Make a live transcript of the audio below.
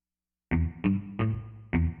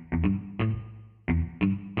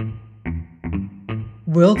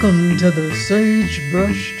Welcome to the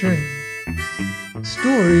Sagebrush Trail.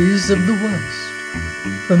 Stories of the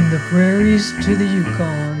West, from the prairies to the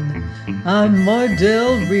Yukon. I'm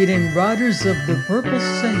Mardell reading Riders of the Purple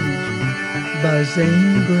Sage by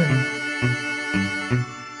Zane Grey.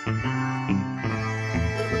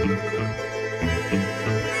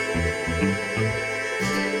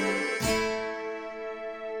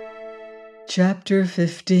 Chapter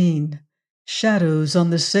 15. Shadows on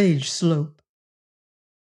the Sage Slope.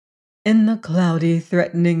 In the cloudy,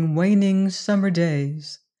 threatening, waning summer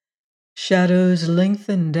days, shadows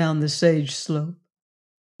lengthened down the sage slope,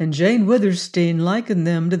 and Jane Withersteen likened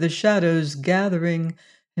them to the shadows gathering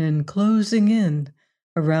and closing in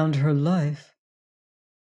around her life.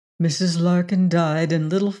 Mrs. Larkin died, and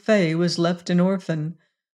little Fay was left an orphan,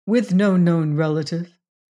 with no known relative.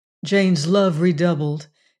 Jane's love redoubled.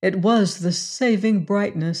 It was the saving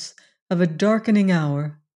brightness of a darkening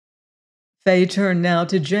hour. Fay turned now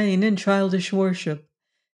to Jane in childish worship,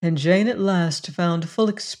 and Jane at last found full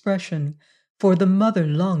expression for the mother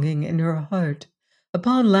longing in her heart.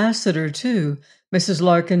 Upon Lassiter, too, Mrs.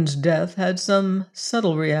 Larkin's death had some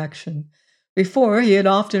subtle reaction. Before, he had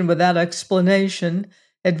often, without explanation,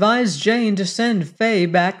 advised Jane to send Fay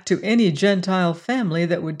back to any Gentile family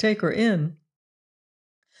that would take her in.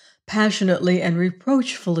 Passionately and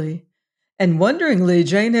reproachfully, and wonderingly,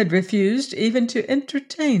 Jane had refused even to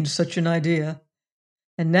entertain such an idea.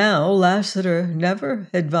 And now Lassiter never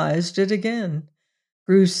advised it again,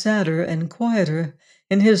 grew sadder and quieter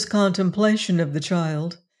in his contemplation of the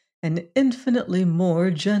child, and infinitely more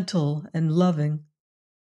gentle and loving.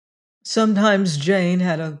 Sometimes Jane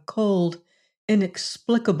had a cold,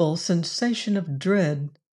 inexplicable sensation of dread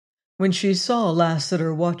when she saw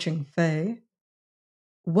Lassiter watching Fay.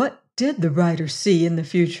 What did the writer see in the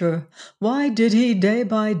future? Why did he, day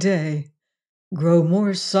by day, grow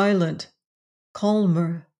more silent,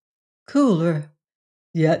 calmer, cooler,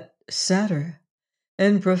 yet sadder,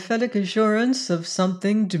 in prophetic assurance of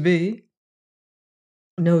something to be?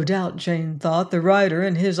 No doubt, Jane thought, the writer,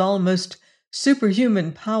 in his almost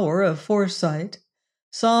superhuman power of foresight,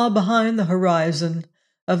 saw behind the horizon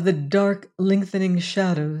of the dark, lengthening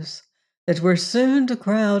shadows that were soon to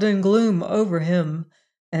crowd and gloom over him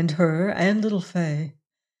and her and little Fay.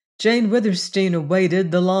 Jane Withersteen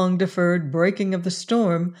awaited the long-deferred breaking of the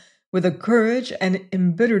storm with a courage and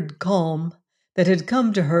embittered calm that had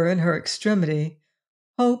come to her in her extremity.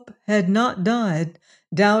 Hope had not died.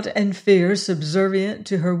 Doubt and fear, subservient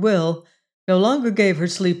to her will, no longer gave her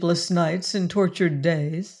sleepless nights and tortured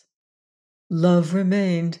days. Love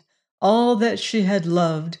remained, all that she had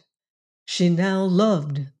loved. She now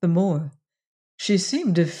loved the more. She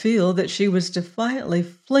seemed to feel that she was defiantly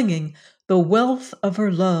flinging the wealth of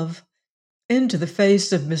her love into the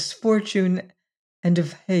face of misfortune and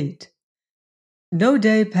of hate. No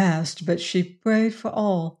day passed but she prayed for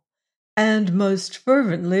all, and most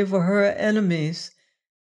fervently for her enemies.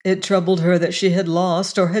 It troubled her that she had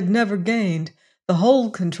lost, or had never gained, the whole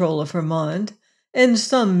control of her mind. In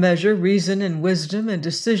some measure, reason and wisdom and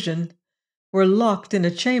decision were locked in a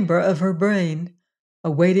chamber of her brain,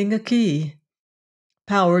 awaiting a key.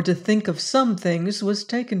 Power to think of some things was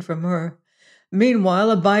taken from her.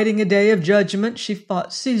 Meanwhile, abiding a day of judgment, she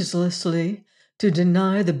fought ceaselessly to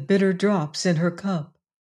deny the bitter drops in her cup,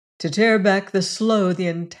 to tear back the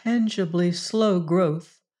intangibly slow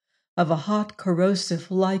growth of a hot,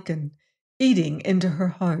 corrosive lichen eating into her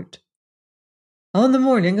heart. On the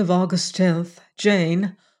morning of August 10th,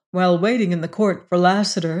 Jane, while waiting in the court for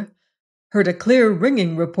Lassiter, heard a clear,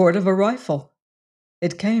 ringing report of a rifle.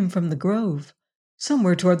 It came from the grove,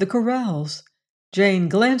 somewhere toward the corrals. Jane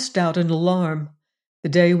glanced out in alarm. The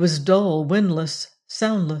day was dull, windless,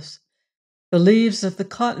 soundless. The leaves of the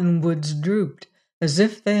cottonwoods drooped, as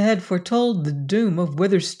if they had foretold the doom of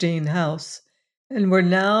Withersteen House, and were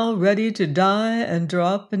now ready to die and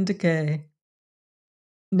drop and decay.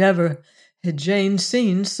 Never had Jane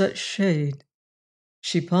seen such shade.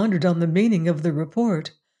 She pondered on the meaning of the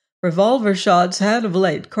report. Revolver shots had of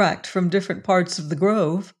late cracked from different parts of the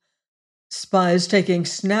grove, spies taking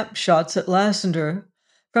snapshots at Lassiter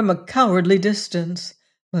from a cowardly distance,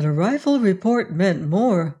 but a rifle report meant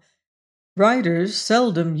more. Riders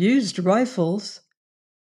seldom used rifles.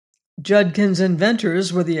 Judkin's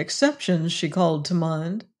inventors were the exceptions, she called to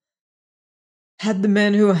mind. Had the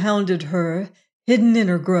men who hounded her, hidden in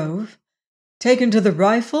her grove, taken to the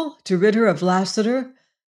rifle to rid her of Lassiter,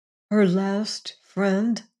 her last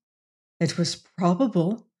friend? It was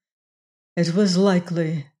probable. It was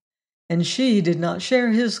likely. And she did not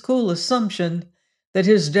share his cool assumption that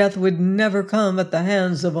his death would never come at the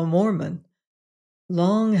hands of a Mormon.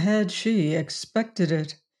 Long had she expected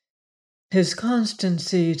it. His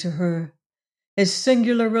constancy to her, his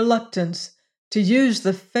singular reluctance to use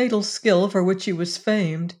the fatal skill for which he was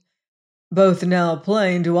famed, both now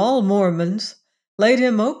plain to all Mormons, laid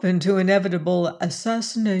him open to inevitable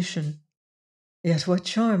assassination. Yet what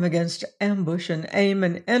charm against ambush and aim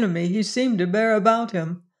and enemy he seemed to bear about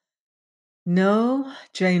him! No,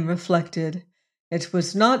 Jane reflected, it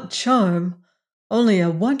was not charm, only a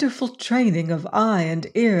wonderful training of eye and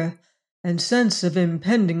ear and sense of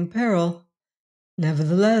impending peril.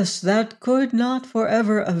 Nevertheless, that could not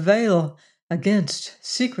forever avail against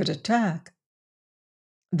secret attack.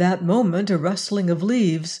 That moment a rustling of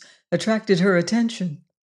leaves attracted her attention.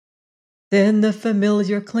 Then the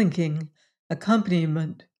familiar clinking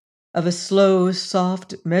accompaniment of a slow,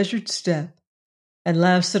 soft, measured step, and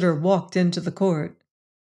Lassiter walked into the court.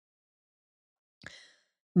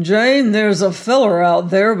 "Jane, there's a feller out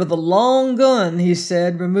there with a long gun," he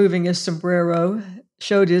said, removing his sombrero,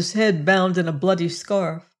 showed his head bound in a bloody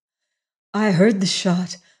scarf. "I heard the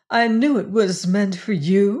shot. I knew it was meant for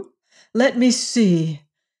you. Let me see.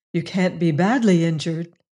 You can't be badly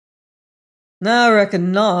injured." "I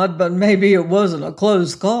reckon not, but maybe it wasn't a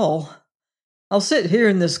close call. I'll sit here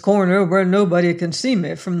in this corner where nobody can see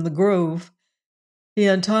me from the grove." He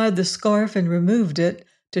untied the scarf and removed it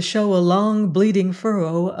to show a long bleeding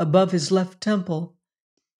furrow above his left temple.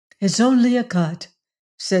 "It's only a cut,"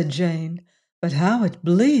 said Jane, "but how it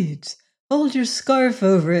bleeds! Hold your scarf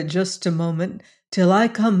over it just a moment till I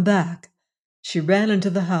come back." She ran into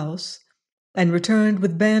the house and returned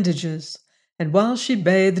with bandages, and while she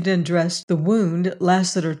bathed and dressed the wound,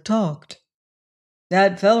 Lassiter talked.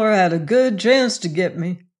 "That feller had a good chance to get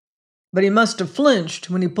me, but he must have flinched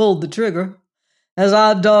when he pulled the trigger. As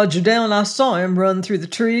I dodged down, I saw him run through the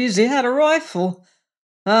trees. He had a rifle.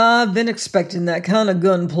 I've been expecting that kind of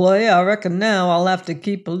gunplay. I reckon now I'll have to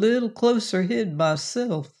keep a little closer hid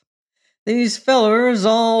myself. These fellers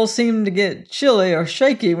all seem to get chilly or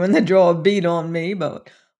shaky when they draw a bead on me, but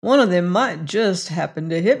one of them might just happen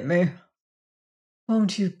to hit me."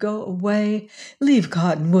 "Won't you go away? Leave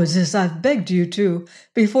Cottonwoods as I've begged you to,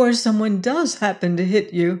 before someone does happen to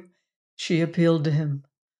hit you," she appealed to him.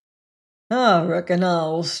 "I reckon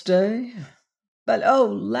I'll stay." "But oh,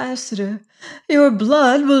 Lassiter, your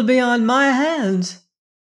blood will be on my hands."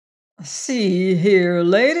 "See here,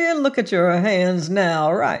 lady, look at your hands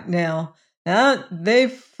now, right now. Aren't they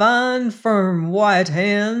fine, firm, white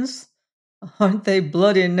hands? Aren't they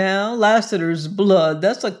bloody now? Lassiter's blood,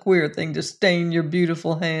 that's a queer thing to stain your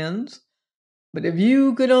beautiful hands. But if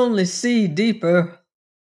you could only see deeper,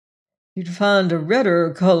 you'd find a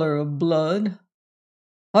redder color of blood.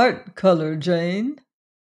 Heart color, Jane."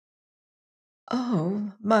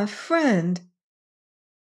 "Oh, my friend."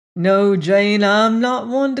 "No, Jane, I'm not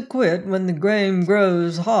one to quit when the game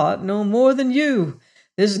grows hot, no more than you.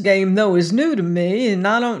 This game, though, is new to me, and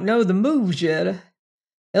I don't know the moves yet.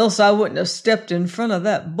 Else I wouldn't have stepped in front of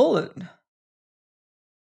that bullet."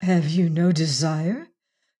 "Have you no desire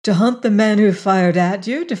to hunt the man who fired at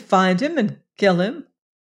you, to find him and kill him?"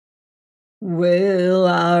 "Well,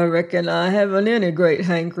 I reckon I haven't any great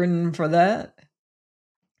hankering for that."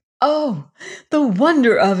 "Oh, the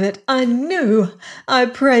wonder of it! I knew, I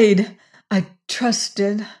prayed, I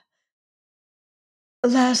trusted.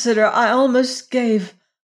 Lassiter, I almost gave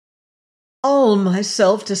all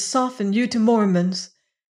myself to soften you to Mormons.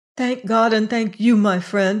 Thank God and thank you, my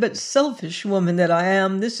friend, but selfish woman that I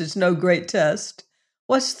am, this is no great test.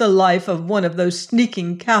 What's the life of one of those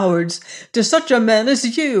sneaking cowards to such a man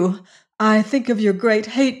as you? I think of your great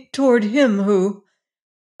hate toward him who...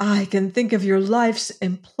 I can think of your life's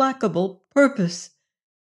implacable purpose.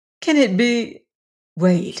 Can it be...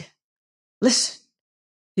 Wait. Listen,"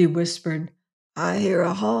 he whispered. "I hear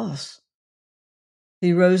a horse."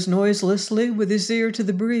 He rose noiselessly with his ear to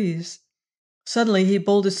the breeze. Suddenly he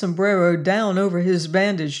pulled his sombrero down over his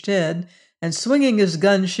bandaged head, and swinging his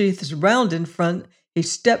gun sheaths round in front, he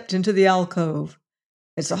stepped into the alcove.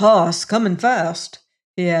 "It's a horse, coming fast,"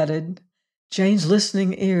 he added. Jane's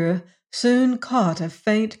listening ear soon caught a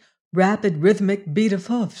faint, rapid, rhythmic beat of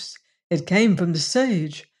hoofs. It came from the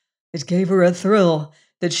sage. It gave her a thrill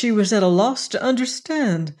that she was at a loss to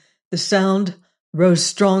understand. The sound rose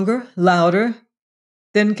stronger, louder.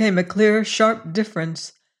 Then came a clear, sharp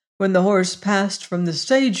difference when the horse passed from the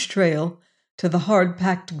sage trail to the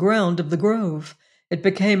hard-packed ground of the grove. It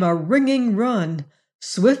became a ringing run,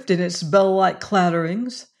 swift in its bell-like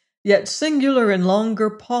clatterings, yet singular in longer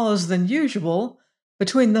pause than usual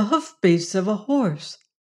between the hoofbeats of a horse.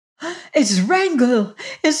 "It's Wrangel!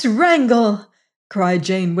 It's Wrangel!" cried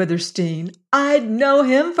Jane Withersteen. "I'd know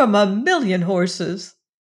him from a million horses."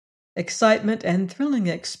 Excitement and thrilling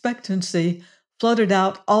expectancy flooded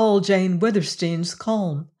out all Jane Withersteen's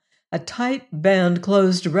calm. A tight band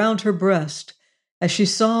closed around her breast as she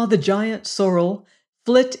saw the giant sorrel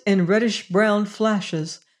flit in reddish-brown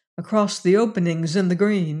flashes across the openings in the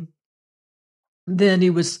green. Then he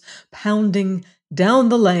was pounding down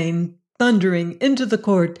the lane, thundering into the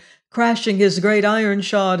court, crashing his great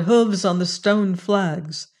iron-shod hooves on the stone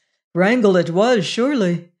flags. Wrangle it was,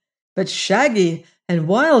 surely, but shaggy and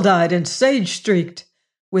wild-eyed and sage-streaked.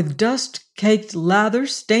 With dust-caked lather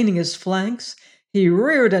staining his flanks, he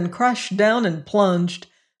reared and crashed down and plunged.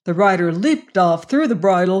 The rider leaped off through the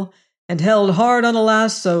bridle and held hard on a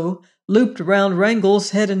lasso looped round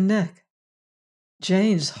Wrangle's head and neck.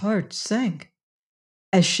 Jane's heart sank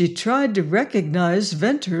as she tried to recognize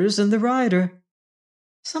Venters in the rider.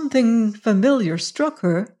 Something familiar struck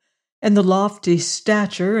her in the lofty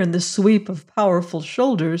stature and the sweep of powerful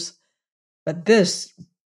shoulders, but this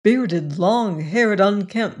bearded, long-haired,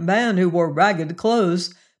 unkempt man who wore ragged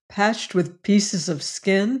clothes patched with pieces of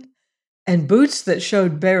skin and boots that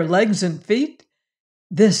showed bare legs and feet,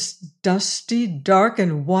 this dusty, dark,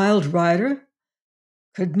 and wild rider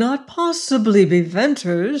could not possibly be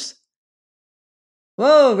Venters.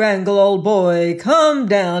 "Whoa, Wrangle, old boy, come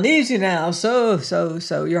down, easy now, so,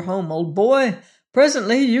 you're home, old boy.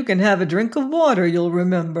 Presently you can have a drink of water, you'll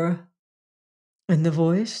remember." In the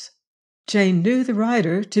voice, Jane knew the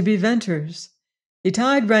rider to be Venters. He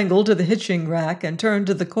tied Wrangle to the hitching rack and turned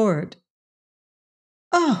to the court.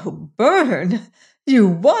 "Oh, Byrne, you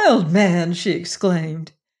wild man!" she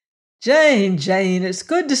exclaimed. Jane, it's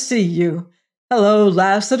good to see you. Hello,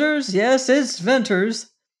 Lassiters. Yes, it's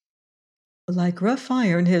Venters." Like rough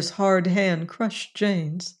iron, his hard hand crushed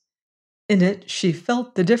Jane's. In it, she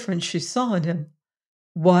felt the difference she saw in him.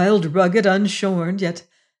 Wild, rugged, unshorn, yet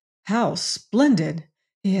how splendid!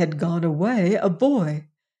 He had gone away a boy.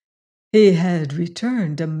 He had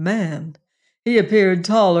returned a man. He appeared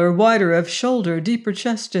taller, wider of shoulder, deeper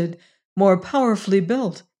chested, more powerfully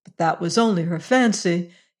built. But that was only her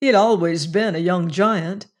fancy. He had always been a young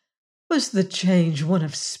giant. Was the change one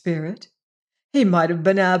of spirit? He might have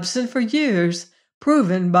been absent for years,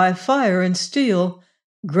 proven by fire and steel,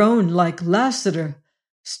 grown like Lassiter,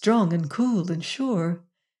 strong and cool and sure.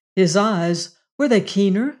 His eyes, were they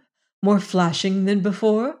keener, more flashing than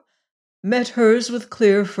before? Met hers with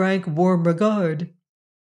clear, frank, warm regard,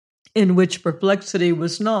 in which perplexity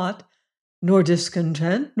was not, nor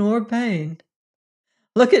discontent, nor pain.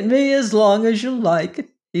 "Look at me as long as you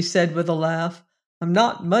like," he said with a laugh. "I'm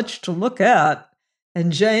not much to look at.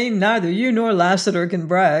 And Jane, neither you nor Lassiter can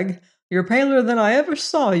brag. You're paler than I ever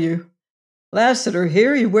saw you. Lassiter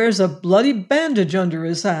here, he wears a bloody bandage under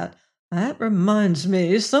his hat. That reminds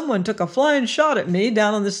me, someone took a flying shot at me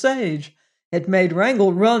down on the sage. It made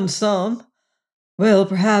Wrangle run some. Well,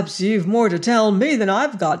 perhaps you've more to tell me than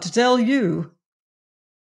I've got to tell you."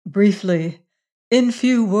 Briefly, in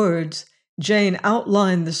few words, Jane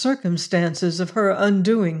outlined the circumstances of her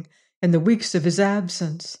undoing in the weeks of his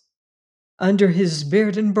absence. Under his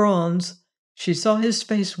beard and bronze, she saw his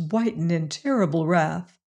face whiten in terrible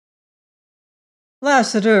wrath.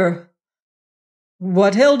 "Lassiter,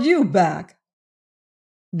 what held you back?"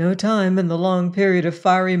 No time in the long period of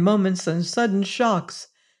fiery moments and sudden shocks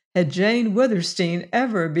had Jane Withersteen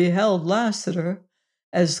ever beheld Lassiter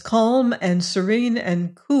as calm and serene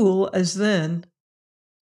and cool as then.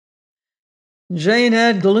 "Jane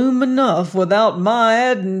had gloom enough without my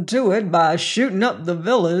adding to it by shooting up the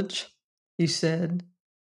village," he said.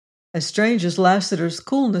 As strange as Lassiter's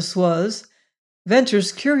coolness was,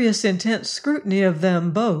 Venter's curious, intense scrutiny of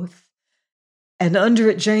them both, and under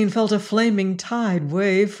it Jane felt a flaming tide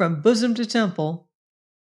wave from bosom to temple.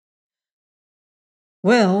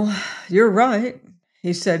 "Well, you're right,"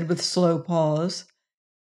 he said with slow pause.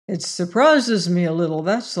 "It surprises me a little,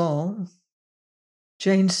 that's all."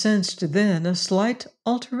 Jane sensed then a slight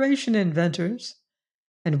alteration in Venters,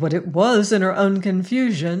 and what it was in her own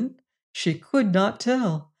confusion she could not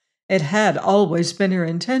tell. It had always been her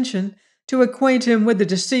intention to acquaint him with the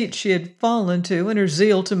deceit she had fallen to in her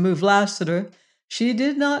zeal to move Lassiter. She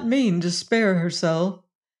did not mean to spare herself.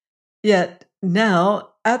 Yet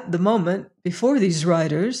now, at the moment, before these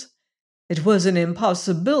riders, it was an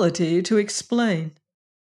impossibility to explain.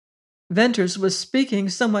 Venters was speaking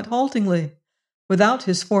somewhat haltingly, without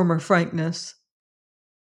his former frankness.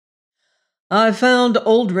 "I found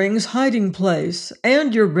Oldring's hiding place,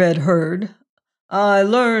 and your red herd. I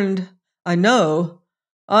know.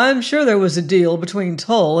 I'm sure there was a deal between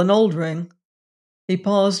Tull and Oldring." He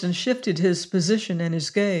paused and shifted his position and his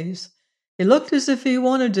gaze. He looked as if he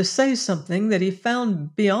wanted to say something that he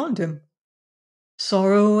found beyond him.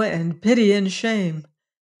 Sorrow and pity and shame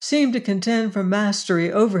seemed to contend for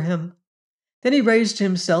mastery over him. Then he raised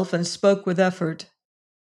himself and spoke with effort.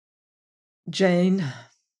 Jane,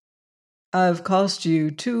 I've cost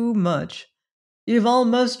you too much. You've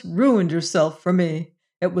almost ruined yourself for me.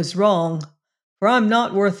 It was wrong, for I'm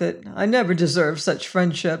not worth it. I never deserved such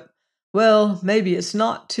friendship. Well, maybe it's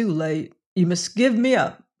not too late. You must give me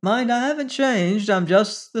up. Mind, I haven't changed. I'm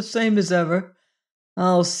just the same as ever.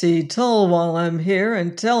 I'll see Tull while I'm here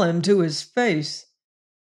and tell him to his face.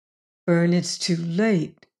 Bern, it's too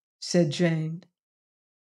late, said Jane.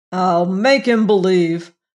 I'll make him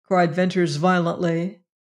believe, cried Venters violently.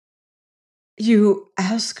 You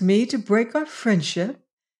ask me to break our friendship?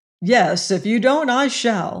 Yes, if you don't, I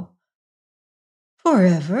shall.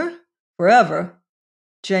 Forever? Forever.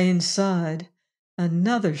 Jane sighed.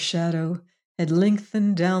 Another shadow had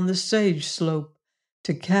lengthened down the sage slope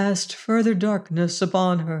to cast further darkness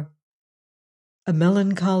upon her. A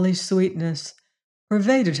melancholy sweetness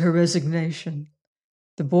pervaded her resignation.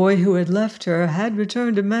 The boy who had left her had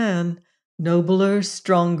returned a man, nobler,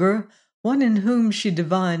 stronger, one in whom she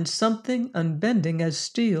divined something unbending as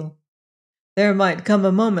steel. There might come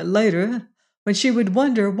a moment later when she would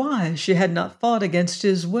wonder why she had not fought against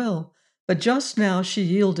his will, but just now she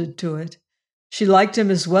yielded to it. She liked him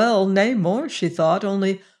as well, nay, more, she thought,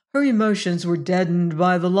 only her emotions were deadened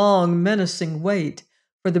by the long, menacing wait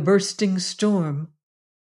for the bursting storm.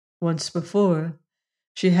 Once before,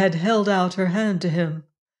 she had held out her hand to him.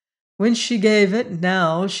 When she gave it,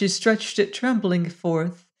 now she stretched it trembling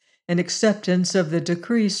forth in acceptance of the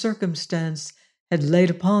decree circumstance had laid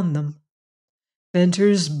upon them.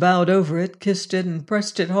 Venters bowed over it, kissed it, and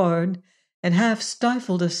pressed it hard, and half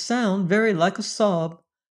stifled a sound very like a sob.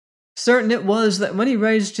 Certain it was that when he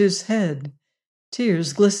raised his head,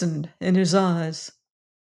 tears glistened in his eyes.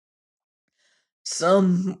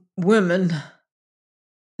 Some women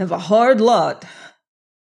have a hard lot,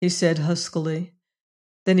 he said huskily.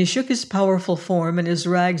 Then he shook his powerful form, and his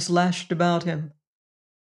rags lashed about him.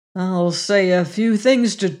 I'll say a few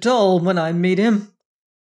things to Tull when I meet him.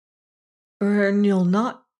 Bern, you'll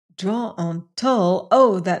not draw on Tull.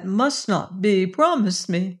 Oh, that must not be. Promise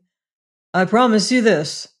me. I promise you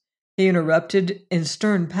this, he interrupted in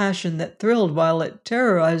stern passion that thrilled while it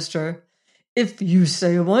terrorized her. If you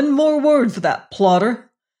say one more word for that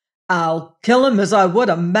plotter, I'll kill him as I would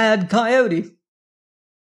a mad coyote.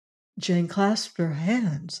 Jane clasped her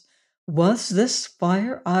hands. Was this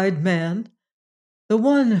fire-eyed man the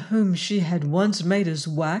one whom she had once made as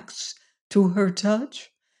wax to her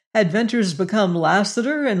touch? Had Venters become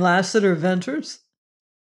Lassiter and Lassiter Venters?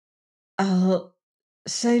 I'll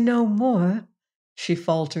say no more, she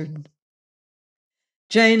faltered.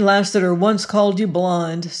 Jane Lassiter once called you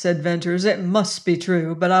blind, said Venters. It must be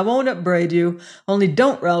true, but I won't upbraid you. Only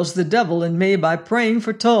don't rouse the devil in me by praying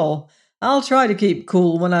for Tull. I'll try to keep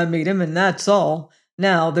cool when I meet him, and that's all.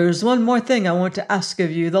 Now, there's one more thing I want to ask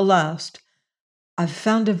of you, the last. I've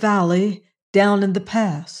found a valley down in the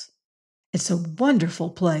pass. It's a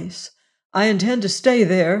wonderful place. I intend to stay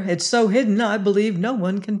there. It's so hidden I believe no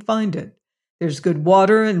one can find it. There's good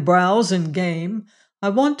water and browse and game. I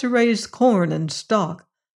want to raise corn and stock.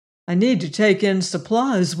 I need to take in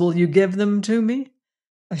supplies. Will you give them to me?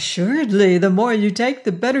 Assuredly, the more you take,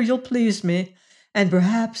 the better you'll please me, and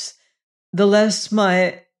perhaps the less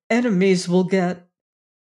my enemies will get.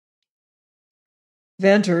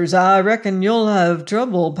 Venters, I reckon you'll have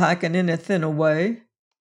trouble packing anything away,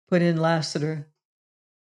 put in Lassiter.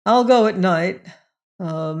 I'll go at night.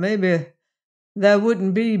 Maybe that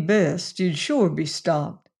wouldn't be best. You'd sure be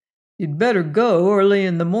stopped. You'd better go early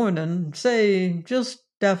in the morning, say just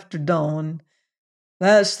after dawn.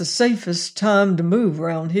 That's the safest time to move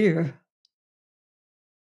round here.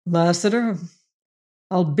 Lassiter,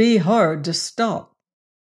 I'll be hard to stop,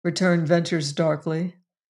 returned Venters darkly.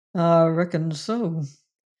 I reckon so.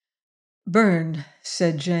 Bern,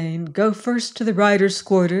 said Jane, go first to the riders'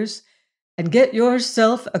 quarters and get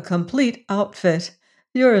yourself a complete outfit.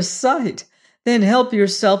 You're a sight. Then help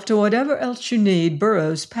yourself to whatever else you need,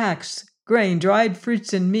 burros, packs, grain, dried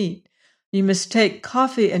fruits, and meat. You must take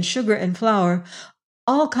coffee and sugar and flour,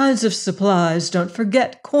 all kinds of supplies. Don't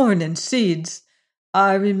forget corn and seeds.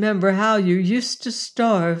 I remember how you used to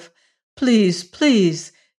starve. Please,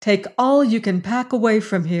 please, take all you can pack away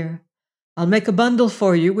from here. I'll make a bundle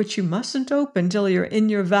for you, which you mustn't open till you're in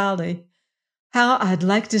your valley. How I'd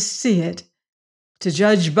like to see it. To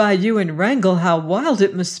judge by you in Wrangell, how wild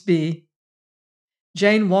it must be.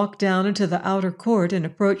 Jane walked down into the outer court and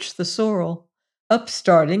approached the sorrel.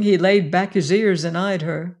 Upstarting, he laid back his ears and eyed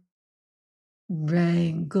her.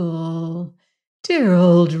 Wrangell, dear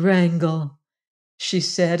old Wrangell, she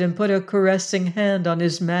said, and put a caressing hand on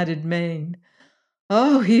his matted mane.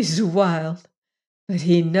 Oh, he's wild, but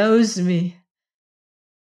he knows me.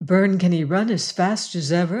 Burn, can he run as fast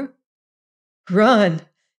as ever? Run?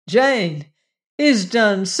 Jane! He's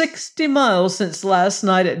done 60 miles since last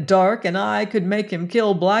night at dark, and I could make him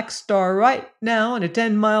kill Black Star right now in a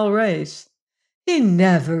 10-mile race. He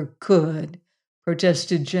never could,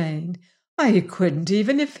 protested Jane. Why, he couldn't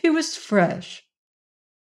even if he was fresh.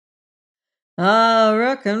 I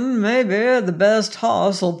reckon maybe the best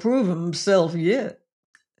hoss'll prove himself yet,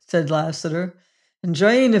 said Lassiter. And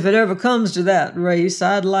Jane, if it ever comes to that race,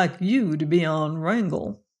 I'd like you to be on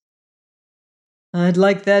Wrangle. I'd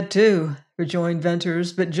like that too, rejoined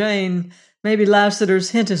Venters, but Jane, maybe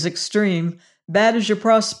Lassiter's hint is extreme. Bad as your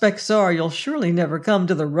prospects are, you'll surely never come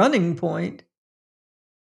to the running point.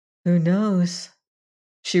 Who knows?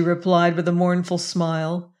 She replied with a mournful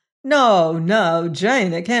smile. No,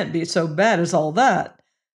 Jane, it can't be so bad as all that.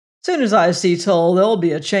 Soon as I see toll, there'll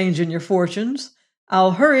be a change in your fortunes.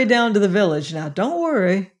 I'll hurry down to the village. Now, don't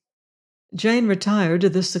worry. Jane retired to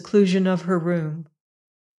the seclusion of her room.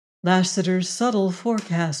 Lassiter's subtle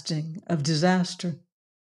forecasting of disaster.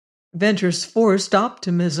 Venter's forced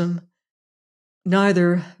optimism.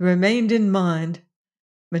 Neither remained in mind.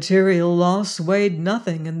 Material loss weighed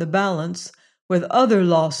nothing in the balance with other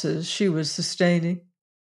losses she was sustaining.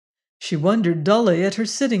 She wondered dully at her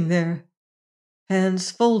sitting there, hands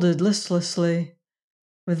folded listlessly,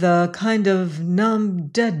 with a kind of numb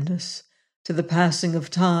deadness to the passing of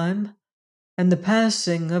time and the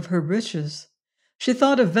passing of her riches. She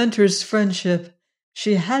thought of Venter's friendship.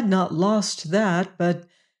 She had not lost that, but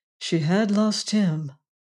she had lost him.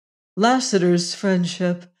 Lassiter's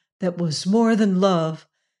friendship that was more than love.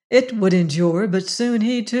 It would endure, but soon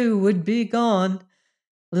he too would be gone.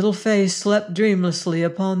 Little Faye slept dreamlessly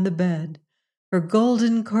upon the bed, her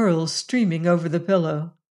golden curls streaming over the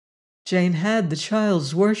pillow. Jane had the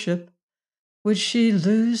child's worship. Would she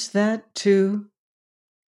lose that too?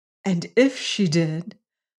 And if she did,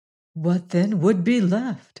 what then would be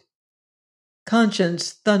left?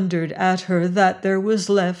 Conscience thundered at her that there was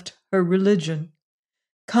left her religion.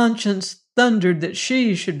 Conscience thundered that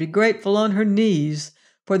she should be grateful on her knees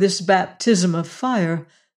for this baptism of fire,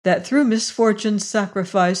 that through misfortune,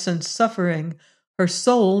 sacrifice, and suffering her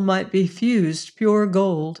soul might be fused pure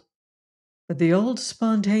gold. But the old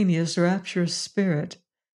spontaneous rapturous spirit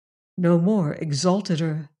no more exalted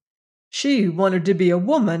her. She wanted to be a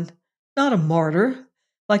woman, not a martyr,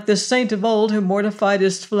 like the saint of old who mortified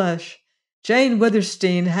his flesh. Jane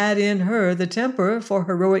Withersteen had in her the temper for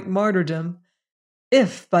heroic martyrdom,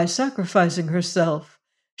 if by sacrificing herself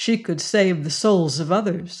she could save the souls of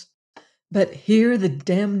others. But here the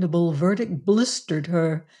damnable verdict blistered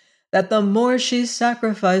her, that the more she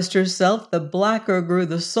sacrificed herself, the blacker grew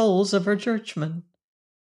the souls of her churchmen.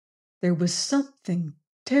 There was something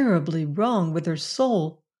terribly wrong with her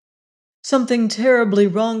soul, something terribly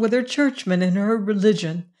wrong with her churchmen and her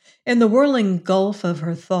religion. In the whirling gulf of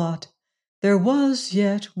her thought, there was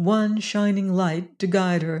yet one shining light to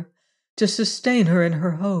guide her, to sustain her in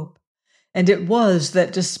her hope, and it was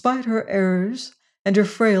that despite her errors and her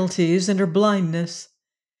frailties and her blindness,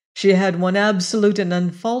 she had one absolute and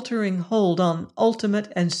unfaltering hold on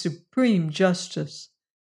ultimate and supreme justice.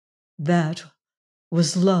 That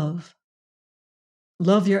was love.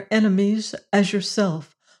 Love your enemies as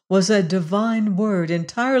yourself was a divine word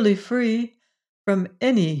entirely free from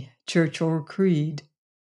any church or creed.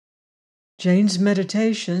 Jane's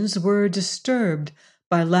meditations were disturbed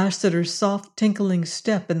by Lassiter's soft tinkling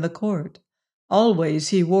step in the court. Always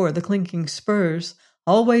he wore the clinking spurs.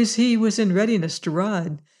 Always he was in readiness to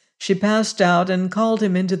ride. She passed out and called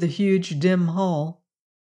him into the huge, dim hall.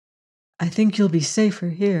 I think you'll be safer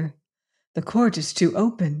here. The court is too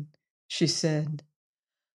open, she said.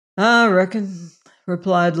 I reckon,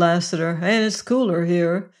 replied Lassiter, and it's cooler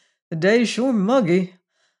here. The day's sure muggy.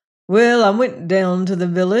 Well, I went down to the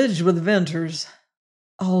village with Venters.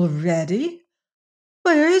 Already?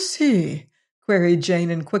 Where is he? Queried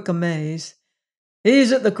Jane in quick amaze.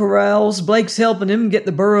 He's at the corrals. Blake's helping him get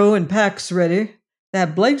the burro and packs ready.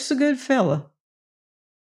 That Blake's a good fella.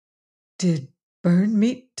 Did Byrne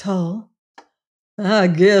meet Tull? I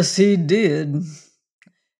guess he did,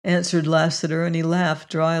 answered Lassiter, and he laughed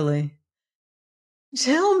dryly.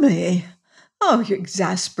 Tell me. Oh, you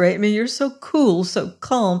exasperate me. You're so cool, so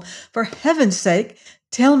calm. For heaven's sake,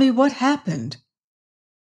 tell me what happened.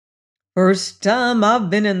 First time I've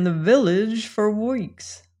been in the village for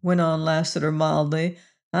weeks, went on Lassiter mildly.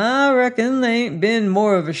 I reckon they ain't been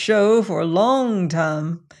more of a show for a long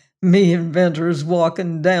time. Me and Venters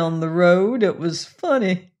walking down the road. It was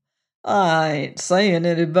funny. I ain't saying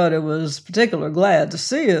anybody was particular glad to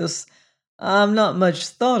see us. I'm not much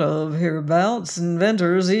thought of hereabouts, and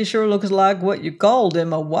Venters, he sure looks like what you called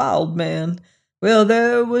him, a wild man. Well,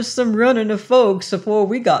 there was some running of folks before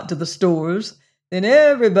we got to the stores. Then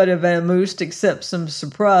everybody vamoosed except some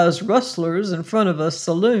surprised rustlers in front of a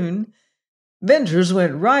saloon. Vendors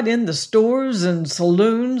went right in the stores and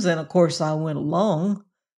saloons, and of course I went along.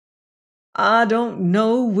 I don't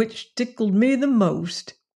know which tickled me the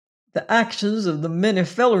most, the actions of the many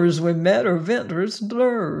fellers we met or vendors'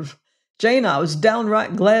 nerve. Jane, I was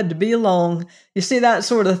downright glad to be along. You see, that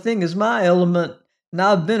sort of thing is my element, and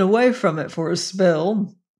I've been away from it for a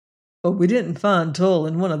spell. But we didn't find Tull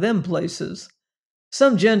in one of them places.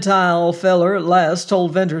 Some Gentile feller at last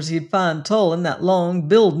told vendors he'd find Tull in that long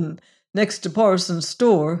building next to Parson's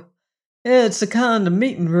store. It's a kind of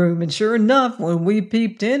meeting room, and sure enough, when we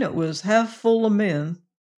peeped in, it was half full of men.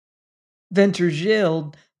 Venters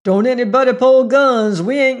yelled, "Don't anybody pull guns,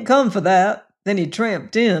 we ain't come for that." Then he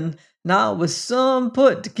tramped in, and I was some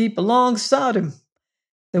put to keep alongside him.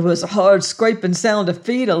 There was a hard scraping sound of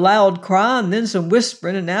feet, a loud cry, and then some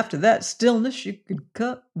whispering, and after that stillness you could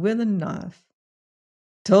cut with a knife.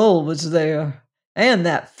 Tull was there, and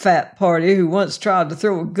that fat party who once tried to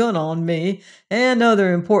throw a gun on me, and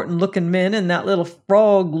other important-looking men, and that little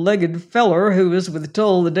frog-legged feller who was with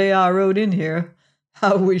Tull the day I rode in here.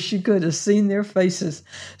 I wish you could have seen their faces,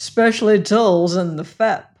 especially Tull's and the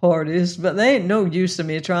fat parties, but they ain't no use of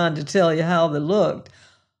me trying to tell you how they looked.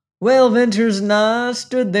 Well, Venters and I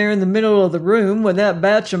stood there in the middle of the room with that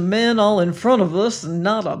batch of men all in front of us, and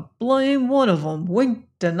not a blame one of 'em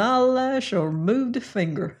winked an eyelash or moved a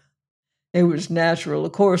finger. It was natural,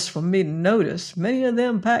 of course, for me to notice. Many of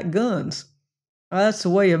them packed guns. That's a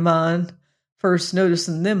way of mine, first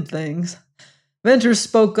noticing them things. Venters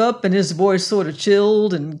spoke up, and his voice sort of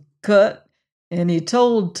chilled and cut, and he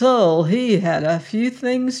told Tull he had a few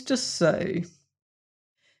things to say.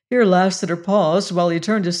 Here Lassiter paused while he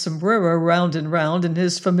turned his sombrero round and round in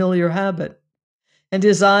his familiar habit, and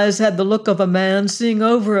his eyes had the look of a man seeing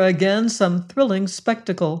over again some thrilling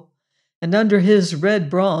spectacle, and under his red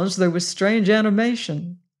bronze there was strange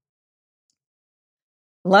animation.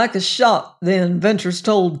 Like a shot, then, Venters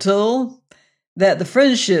told Tull that the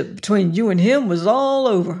friendship between you and him was all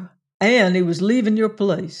over, and he was leaving your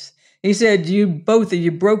place. He said you both of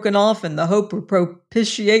you broken off in the hope of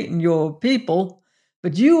propitiating your people,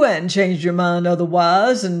 but you hadn't changed your mind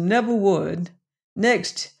otherwise and never would.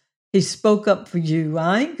 Next, he spoke up for you.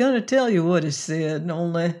 I ain't going to tell you what he said,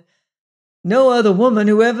 only no other woman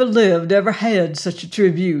who ever lived ever had such a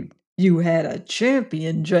tribute. You had a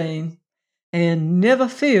champion, Jane, and never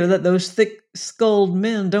fear that those thick-skulled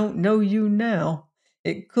men don't know you now.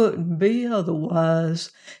 It couldn't be otherwise.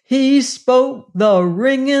 He spoke the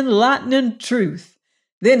ringing, lightning truth.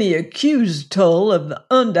 Then he accused Tull of the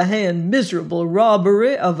underhand, miserable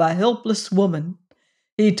robbery of a helpless woman.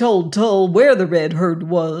 He told Tull where the red herd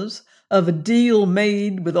was, of a deal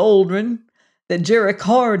made with Aldrin, that Jerry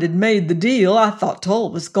Card had made the deal. I thought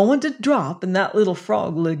Tull was going to drop, and that little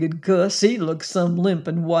frog-legged cuss, he looked some limp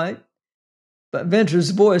and white. But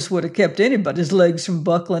Venter's voice would have kept anybody's legs from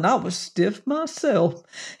buckling. I was stiff myself.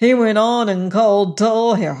 He went on and called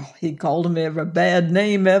Tull, hell, he called him every bad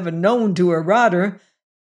name ever known to a writer,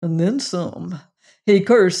 and then some. He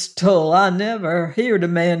cursed Tull. I never heard a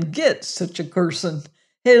man get such a cursing.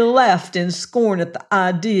 He laughed in scorn at the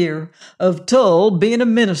idea of Tull being a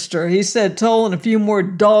minister. He said Tull and a few more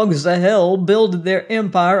dogs of hell builded their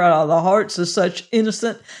empire out of the hearts of such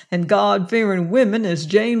innocent and God-fearing women as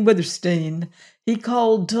Jane Withersteen. He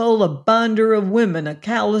called Tull a binder of women, a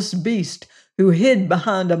callous beast who hid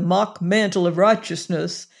behind a mock mantle of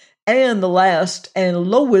righteousness, and the last and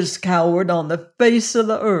lowest coward on the face of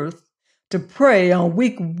the earth, to prey on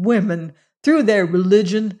weak women through their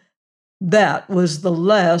religion. That was the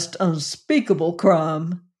last unspeakable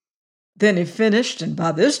crime. Then he finished, and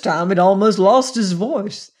by this time he'd almost lost his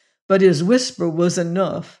voice, but his whisper was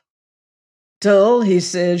enough. Tull, he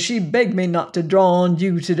said, she begged me not to draw on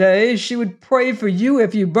you today. She would pray for you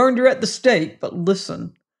if you burned her at the stake. But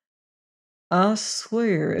listen, I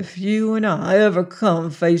swear if you and I ever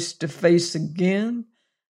come face to face again,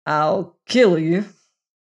 I'll kill you.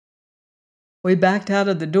 We backed out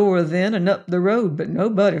of the door then and up the road, but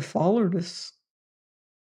nobody followed us.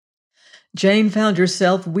 Jane found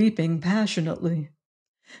herself weeping passionately.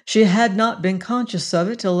 She had not been conscious of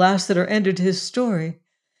it till Lassiter ended his story,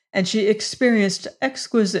 and she experienced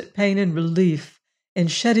exquisite pain and relief in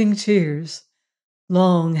shedding tears.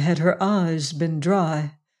 Long had her eyes been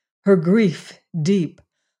dry, her grief deep.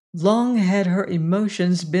 Long had her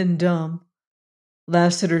emotions been dumb.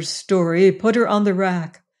 Lassiter's story put her on the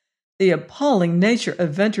rack. The appalling nature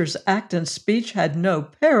of Venter's act and speech had no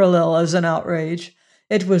parallel as an outrage.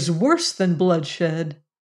 It was worse than bloodshed.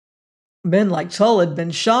 Men like Tull had been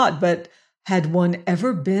shot, but Had one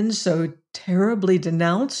ever been so terribly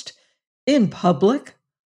denounced in public?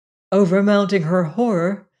 Overmounting her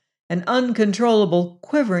horror, an uncontrollable,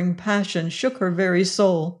 quivering passion shook her very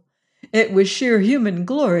soul. It was sheer human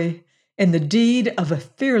glory in the deed of a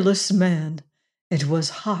fearless man. It was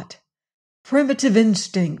hot, primitive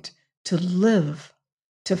instinct to live,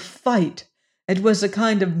 to fight. It was a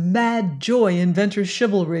kind of mad joy in Venter's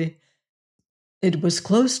chivalry. It was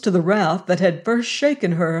close to the wrath that had first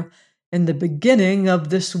shaken her in the beginning of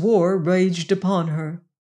this war raged upon her.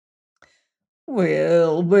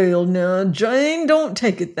 "Well, well, now, Jane, don't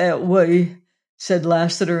take it that way," said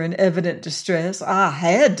Lassiter in evident distress. "I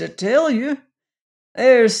had to tell you.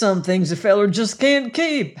 There's some things a feller just can't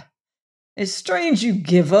keep. It's strange you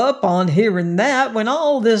give up on hearing that when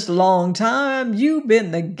all this long time you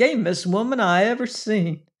been the gamest woman I ever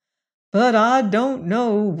seen. But I don't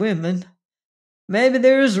know women. Maybe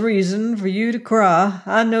there's reason for you to cry.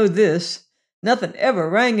 I know this. Nothing ever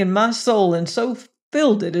rang in my soul and so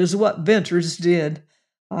filled it as what Venters did.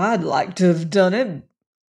 I'd like to have done it,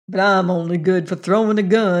 but I'm only good for throwing a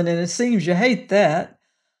gun, and it seems you hate that.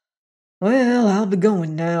 Well, I'll be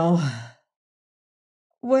going now."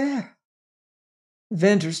 "Where?"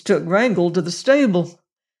 "Venters took Wrangle to the stable.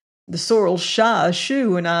 The sorrel's shy a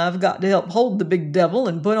shoe, and I've got to help hold the big devil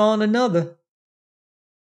and put on another."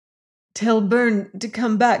 "Tell Byrne to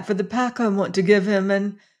come back for the pack I want to give him,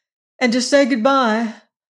 and to say goodbye,"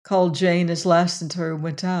 called Jane as Lassiter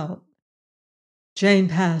went out. Jane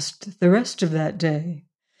passed the rest of that day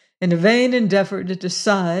in a vain endeavor to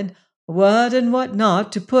decide what and what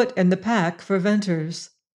not to put in the pack for Venters.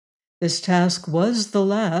 This task was the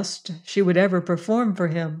last she would ever perform for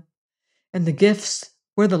him, and the gifts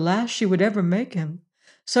were the last she would ever make him.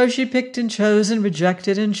 So she picked and chose and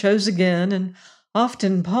rejected and chose again, and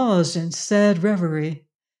often paused in sad reverie,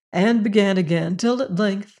 and began again, till at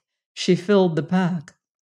length she filled the pack.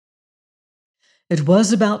 It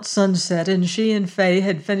was about sunset, and she and Fay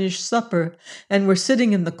had finished supper and were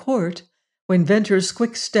sitting in the court when Venter's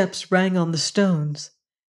quick steps rang on the stones.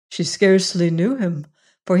 She scarcely knew him,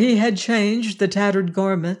 for he had changed the tattered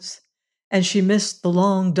garments, and she missed the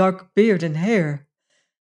long dark beard and hair.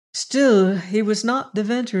 Still, he was not the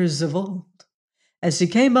Venters of old. As he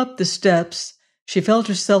came up the steps, she felt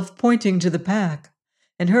herself pointing to the pack,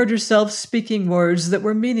 and heard herself speaking words that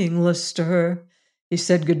were meaningless to her. He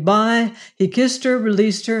said goodbye, he kissed her,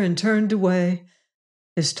 released her, and turned away.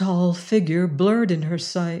 His tall figure, blurred in her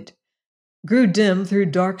sight, grew dim through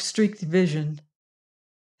dark-streaked vision,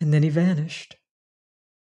 and then he vanished.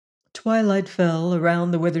 Twilight fell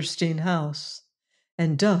around the Witherstein house,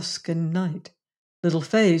 and dusk and night. Little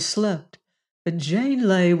Fay slept, but Jane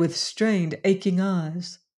lay with strained, aching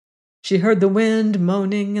eyes. She heard the wind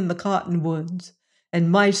moaning in the cottonwoods, and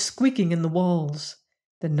mice squeaking in the walls.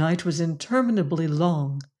 The night was interminably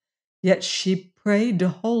long, yet she prayed to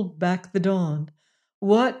hold back the dawn.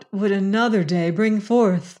 What would another day bring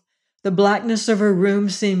forth? The blackness of her room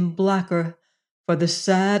seemed blacker for the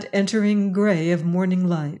sad entering gray of morning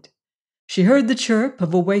light. She heard the chirp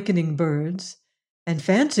of awakening birds, and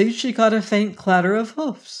fancied she caught a faint clatter of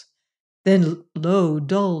hoofs. Then, low,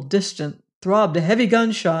 dull, distant, throbbed a heavy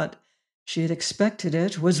gunshot. She had expected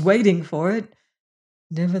it, was waiting for it.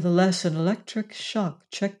 Nevertheless, an electric shock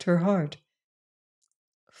checked her heart,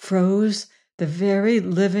 froze the very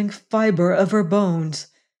living fiber of her bones.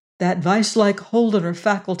 That vice-like hold on her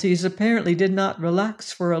faculties apparently did not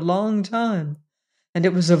relax for a long time, and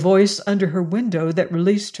it was a voice under her window that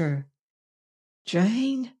released her.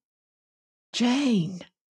 "Jane? Jane!"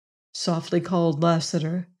 softly called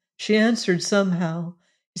Lassiter. She answered somehow.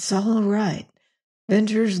 "It's all right.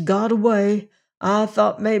 Venters got away. I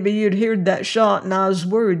thought maybe you'd heard that shot, and I was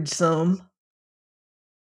worried some."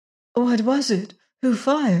 "What was it? Who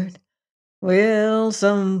fired?" "Well,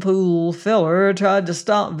 some fool feller tried to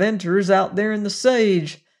stop Venters out there in the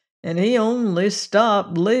sage, and he only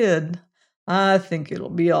stopped lead. I think it'll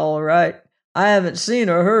be all right. I haven't seen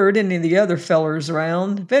or heard any of the other fellers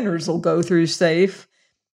around. Venters'll go through safe.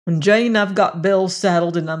 And Jane, I've got Bill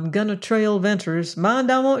saddled, and I'm gonna trail Venters.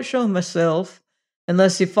 Mind, I won't show myself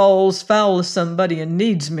unless he falls foul of somebody and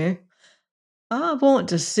needs me. I want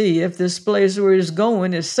to see if this place where he's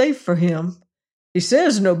going is safe for him. He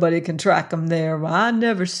says nobody can track him there. Well, I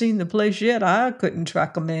never seen the place yet I couldn't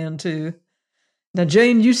track a man to. Now,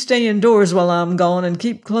 Jane, you stay indoors while I'm gone and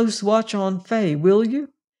keep close watch on Fay, will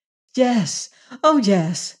you?" "Yes. Oh,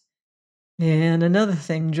 yes." "And another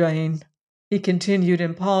thing, Jane," he continued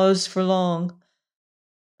and paused for long.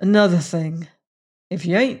 "Another thing. If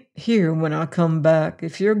you ain't here when I come back,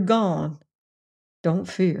 if you're gone, don't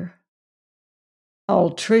fear.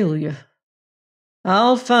 I'll trail you."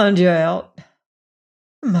 I'll find you out.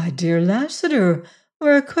 My dear Lassiter,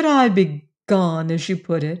 where could I be gone, as you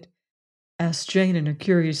put it? Asked Jane in a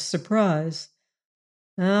curious surprise.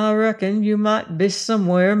 I reckon you might be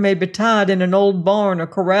somewhere, maybe tied in an old barn or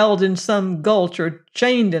corralled in some gulch or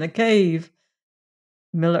chained in a cave.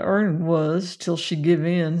 Milly Ern was, till she give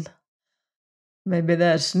in. Maybe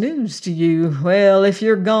that's news to you. Well, if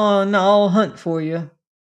you're gone, I'll hunt for you.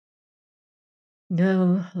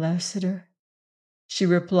 No, Lassiter, she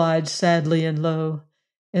replied sadly and low.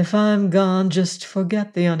 If I'm gone, just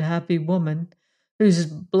forget the unhappy woman whose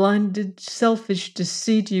blinded, selfish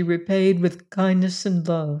deceit you repaid with kindness and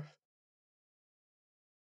love.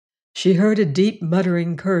 She heard a deep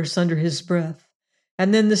muttering curse under his breath,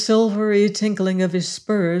 and then the silvery tinkling of his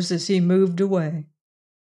spurs as he moved away.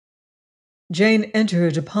 Jane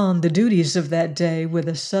entered upon the duties of that day with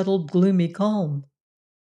a settled, gloomy calm.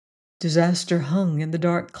 Disaster hung in the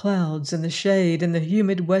dark clouds and the shade and the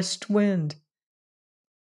humid west wind.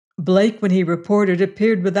 Blake, when he reported,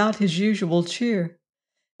 appeared without his usual cheer,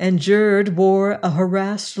 and Jerd wore a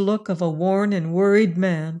harassed look of a worn and worried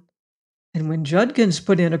man. And when Judkins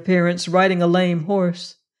put in appearance riding a lame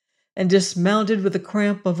horse, and dismounted with the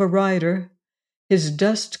cramp of a rider, his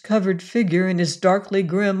dust-covered figure and his darkly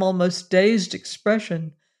grim, almost dazed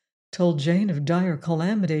expression told Jane of dire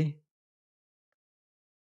calamity.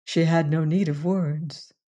 She had no need of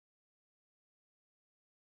words.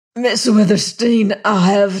 Miss Withersteen,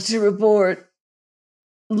 I have to report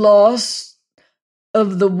loss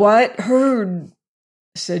of the white herd,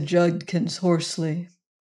 said Judkins hoarsely.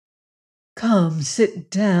 Come,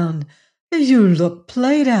 sit down. You look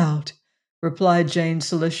played out, replied Jane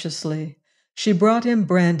solicitously. She brought him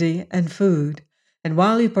brandy and food, and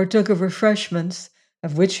while he partook of refreshments,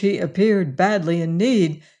 of which he appeared badly in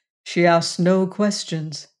need, she asked no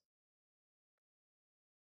questions.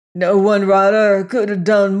 No one rider could have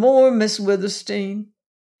done more, Miss Withersteen,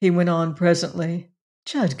 he went on presently.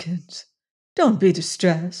 Judkins, don't be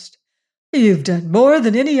distressed. You've done more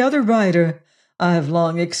than any other rider. I've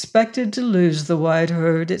long expected to lose the white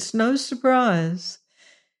herd. It's no surprise.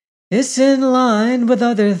 It's in line with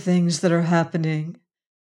other things that are happening.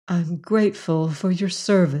 I'm grateful for your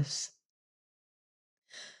service.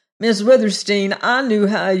 Miss Withersteen, I knew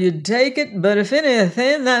how you'd take it, but if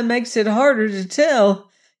anything, that makes it harder to tell.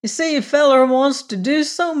 You see, a feller wants to do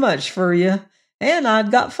so much for you, and I'd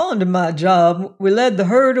got fond of my job. We led the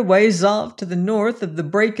herd a ways off to the north of the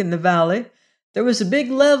break in the valley. There was a big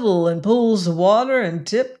level and pools of water and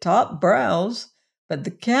tip-top browse, but the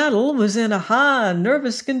cattle was in a high,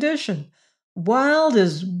 nervous condition, wild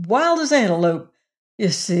as antelope. You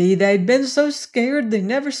see, they'd been so scared they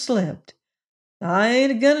never slept. I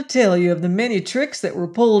ain't a-going to tell you of the many tricks that were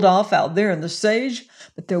pulled off out there in the sage,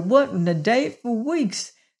 but there wasn't a day for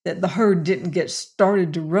weeks that the herd didn't get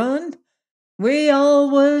started to run. We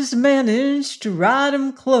always managed to ride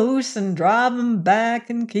 'em close and drive 'em back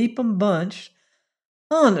and keep 'em bunched.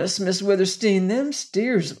 Honest, Miss Withersteen, them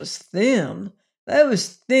steers was thin. They was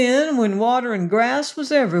thin when water and grass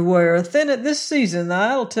was everywhere. Thin at this season,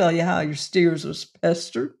 I'll tell you how your steers was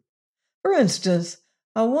pestered. For instance,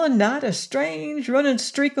 one night a strange running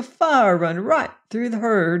streak of fire run right through the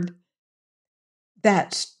herd.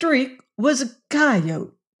 That streak was a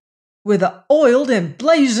coyote with a oiled and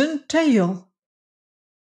blazing tail.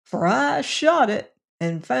 For I shot it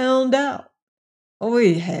and found out.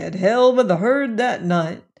 We had hell with the herd that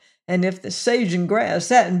night, and if the sage and grass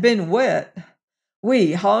hadn't been wet,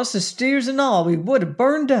 we, hosses, steers, and all, we would have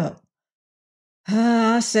burned up.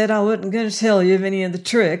 I said I wasn't going to tell you of any of the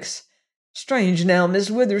tricks. Strange now,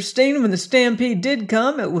 Miss Withersteen, when the stampede did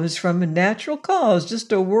come, it was from a natural cause,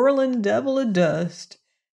 just a whirling devil of dust.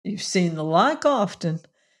 You've seen the like often.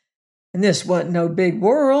 And this wasn't no big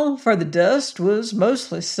whirl, for the dust was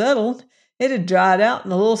mostly settled. It had dried out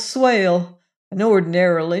in a little swale, and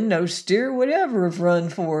ordinarily no steer would ever have run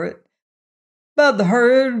for it. But the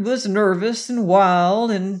herd was nervous and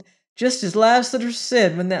wild, and just as Lassiter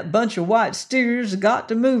said, when that bunch of white steers got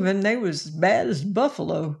to moving, they was as bad as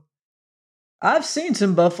buffalo. I've seen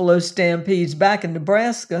some buffalo stampedes back in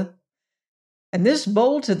Nebraska, and this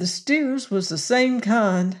bolt of the steers was the same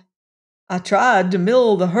kind. I tried to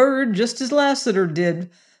mill the herd just as Lassiter did,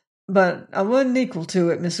 but I wasn't equal to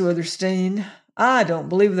it, Miss Withersteen. I don't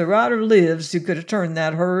believe the rider lives who could have turned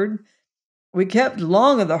that herd. We kept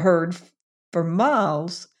along of the herd for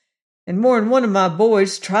miles, and more'n one of my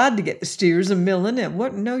boys tried to get the steers a milling. It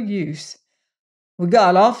wasn't no use. We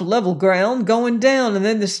got off level ground, going down, and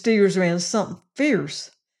then the steers ran something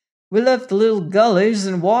fierce. We left the little gullies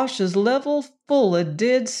and washes level full of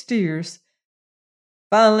dead steers.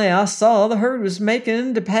 Finally, I saw the herd was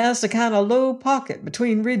making to pass a kind of low pocket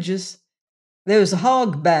between ridges. There was a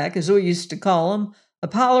hog back, as we used to call 'em, a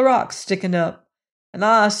pile of rocks sticking up, and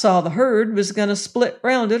I saw the herd was going to split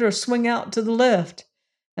round it or swing out to the left,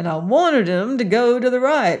 and I wanted 'em to go to the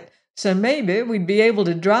right, so maybe we'd be able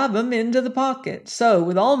to drive 'em into the pocket. So,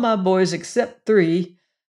 with all my boys except 3,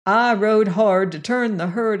 I rode hard to turn the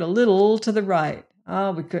herd a little to the right.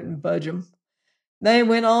 We couldn't budge 'em. They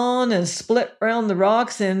went on and split round the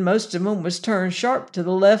rocks, and most of 'em was turned sharp to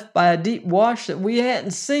the left by a deep wash that we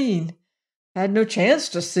hadn't seen. Had no chance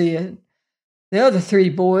to see it. The other 3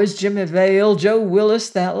 boys, Jimmy Vale, Joe Willis,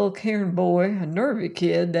 that little Cairn boy, a nervy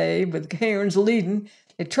kid, with Cairns leading,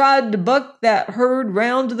 they tried to buck that herd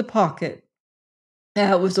round to the pocket.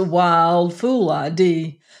 That was a wild fool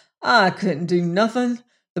idea. I couldn't do nothing.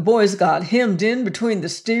 The boys got hemmed in between the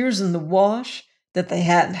steers and the wash that they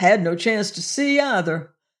hadn't had no chance to see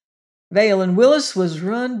either. Vale and Willis was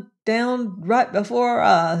run down right before our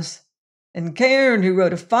eyes. And Cairn, who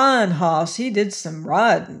rode a fine hoss, he did some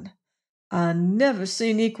riding I never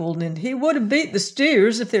seen equaled, and he would have beat the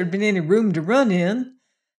steers if there'd been any room to run in.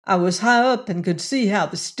 I was high up and could see how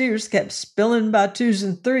the steers kept spilling by 2s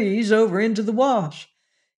and 3s over into the wash.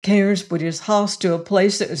 Cairns put his hoss to a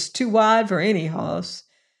place that was too wide for any hoss,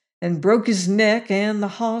 and broke his neck and the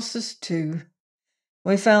hoss's too.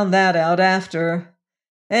 We found that out after.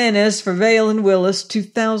 And as for Vale and Willis,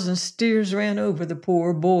 2,000 steers ran over the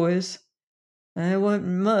poor boys. There wasn't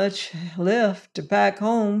much left to pack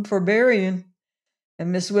home for burying.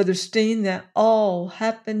 And Miss Witherstein, that all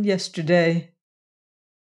happened yesterday.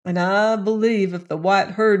 And I believe if the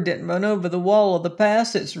white herd didn't run over the wall of the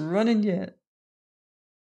pass, it's running yet.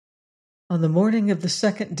 On the morning of the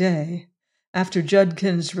 2nd day, after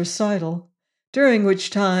Judkin's recital, during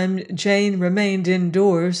which time Jane remained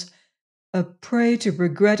indoors, a prey to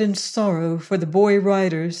regret and sorrow for the boy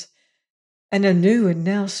riders, and a new and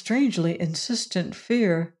now strangely insistent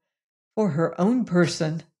fear for her own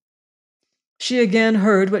person, she again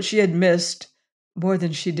heard what she had missed more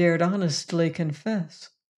than she dared honestly confess: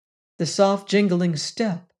 the soft jingling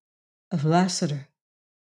step of Lassiter.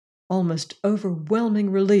 Almost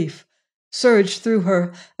overwhelming relief surged through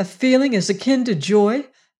her, a feeling as akin to joy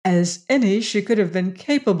as any she could have been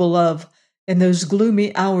capable of in those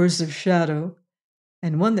gloomy hours of shadow,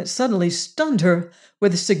 and one that suddenly stunned her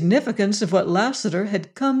with the significance of what Lassiter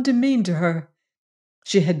had come to mean to her.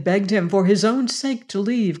 She had begged him for his own sake to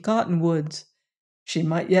leave Cottonwoods. She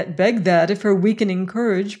might yet beg that if her weakening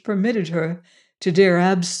courage permitted her to dare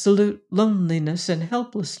absolute loneliness and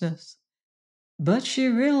helplessness. But she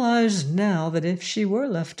realized now that if she were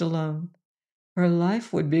left alone, her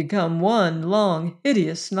life would become one long,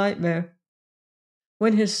 hideous nightmare.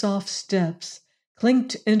 When his soft steps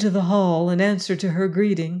clinked into the hall in answer to her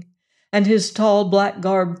greeting, and his tall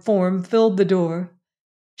black-garbed form filled the door,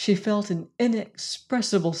 she felt an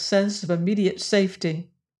inexpressible sense of immediate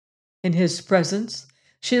safety. In his presence,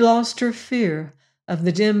 she lost her fear of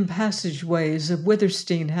the dim passageways of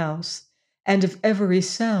Witherstein House, and of every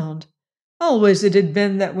sound. Always it had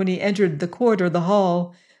been that when he entered the court or the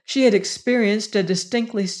hall, she had experienced a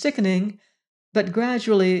distinctly sickening, but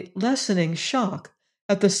gradually lessening shock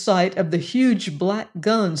at the sight of the huge black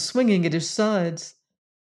gun swinging at his sides.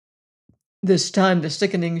 This time the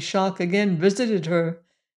sickening shock again visited her.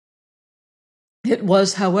 It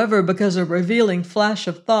was, however, because a revealing flash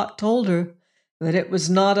of thought told her that it was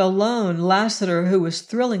not alone Lassiter who was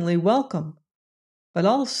thrillingly welcome, but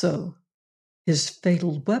also his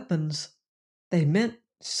fatal weapons. They meant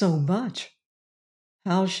so much.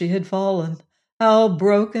 How she had fallen, how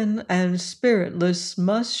broken and spiritless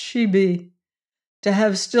must she be, to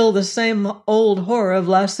have still the same old horror of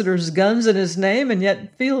Lassiter's guns in his name, and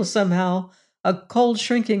yet feel somehow a cold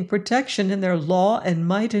shrinking protection in their law and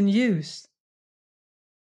might and use.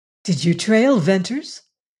 "Did you trail Venters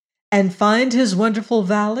and find his wonderful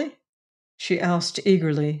valley?" she asked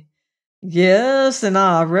eagerly. "Yes, and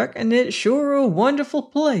I reckon it's sure a wonderful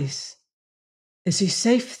place." "Is he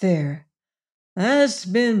safe there?" "That's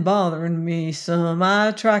been bothering me some.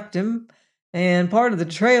 I tracked him, and part of the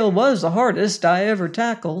trail was the hardest I ever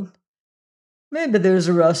tackled. Maybe there's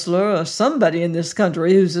a rustler or somebody in this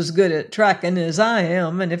country who's as good at tracking as I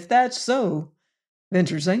am, and if that's so,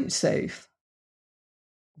 Venters ain't safe."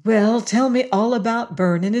 "Well, tell me all about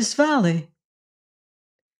Burn and his valley."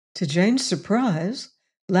 To Jane's surprise,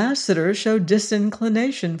 Lassiter showed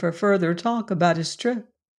disinclination for further talk about his trip.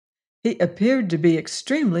 He appeared to be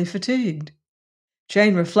extremely fatigued.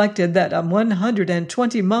 Jane reflected that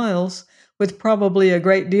 120 miles, with probably a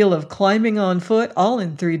great deal of climbing on foot, all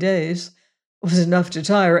in 3 days, was enough to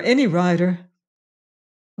tire any rider.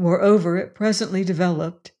 Moreover, it presently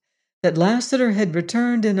developed that Lassiter had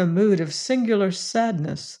returned in a mood of singular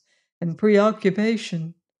sadness and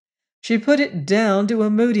preoccupation. She put it down to a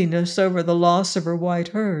moodiness over the loss of her white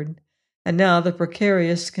herd, and now the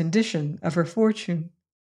precarious condition of her fortune.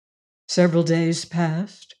 Several days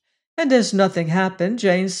passed, and as nothing happened,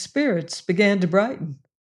 Jane's spirits began to brighten.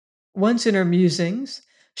 Once in her musings,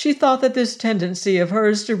 she thought that this tendency of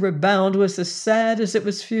hers to rebound was as sad as it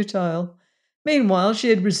was futile. Meanwhile, she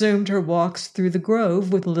had resumed her walks through the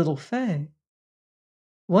grove with little Fay.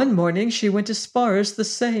 One morning she went as far as the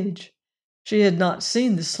sage. She had not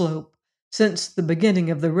seen the slope since the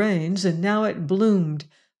beginning of the rains, and now it bloomed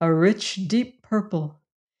a rich, deep purple.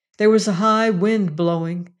 There was a high wind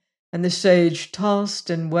blowing, and the sage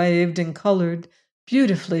tossed and waved and colored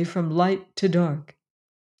beautifully from light to dark.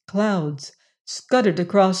 Clouds scudded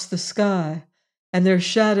across the sky, and their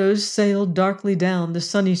shadows sailed darkly down the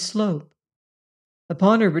sunny slope.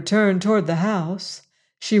 Upon her return toward the house,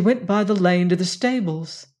 she went by the lane to the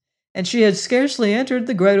stables, and she had scarcely entered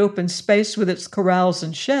the great open space with its corrals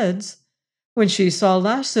and sheds when she saw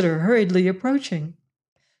Lassiter hurriedly approaching.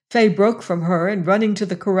 Fay broke from her and, running to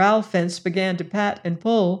the corral fence, began to pat and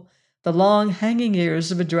pull the long hanging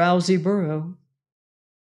ears of a drowsy burro.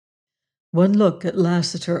 One look at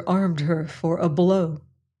Lassiter armed her for a blow.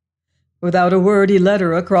 Without a word, he led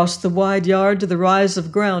her across the wide yard to the rise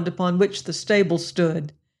of ground upon which the stable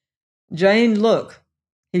stood. "Jane, look,"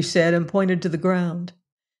 he said, and pointed to the ground.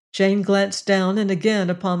 Jane glanced down, and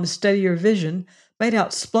again, upon the steadier vision, made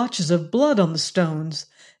out splotches of blood on the stones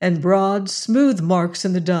and broad, smooth marks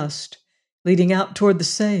in the dust, leading out toward the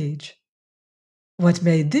sage. "What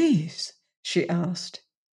made these?" she asked.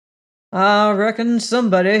 "I reckon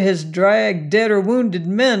somebody has dragged dead or wounded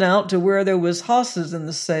men out to where there was hosses in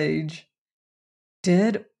the sage."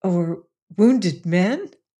 "Dead or wounded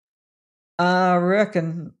men?" "I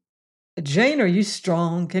reckon. Jane, are you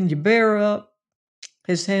strong? Can you bear up?"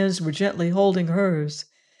 His hands were gently holding hers,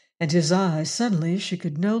 and his eyes, suddenly she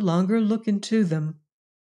could no longer look into them.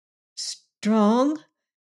 "Strong?"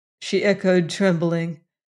 she echoed, trembling.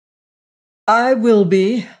 "I will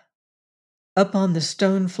be." Up on the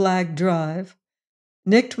stone-flagged drive,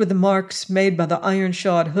 nicked with the marks made by the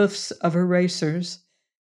iron-shod hoofs of her racers,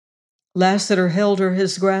 Lassiter held her,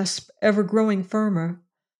 his grasp ever growing firmer.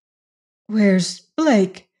 "Where's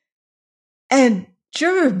Blake? And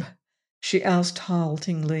Gerb?" she asked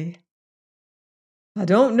haltingly. "I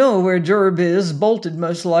don't know where Gerb is, bolted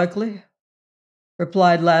most likely,"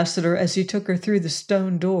 replied Lassiter as he took her through the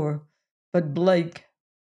stone door. "But Blake,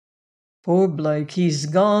 poor Blake, he's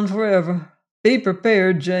gone forever. Be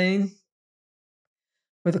prepared, Jane."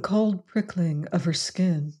 With a cold prickling of her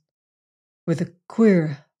skin, with a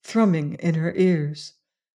queer thrumming in her ears,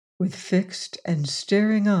 with fixed and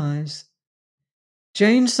staring eyes,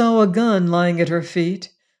 Jane saw a gun lying at her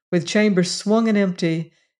feet, with chambers swung and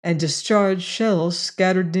empty, and discharged shells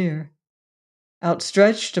scattered near.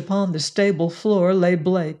 Outstretched upon the stable floor lay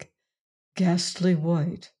Blake, ghastly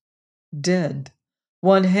white, dead,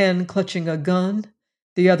 one hand clutching a gun,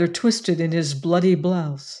 the other twisted in his bloody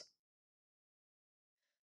blouse.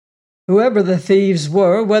 "Whoever the thieves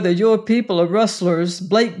were, whether your people or rustlers,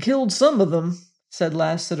 Blake killed some of them," said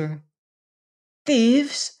Lassiter.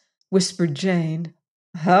 "Thieves?" whispered Jane.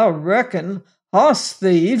 "I reckon. Hoss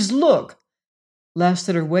thieves, look."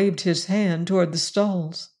 Lassiter waved his hand toward the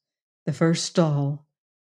stalls. The first stall,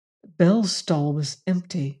 Belle's stall, was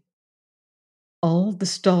empty. All the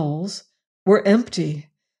stalls were empty.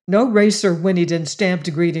 No racer whinnied and stamped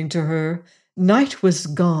a greeting to her. Night was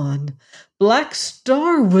gone. Black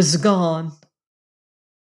Star was gone.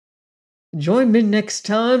 Join me next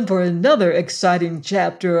time for another exciting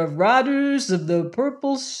chapter of Riders of the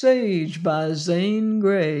Purple Sage by Zane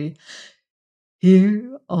Grey,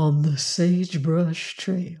 here on the Sagebrush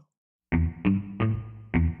Trail.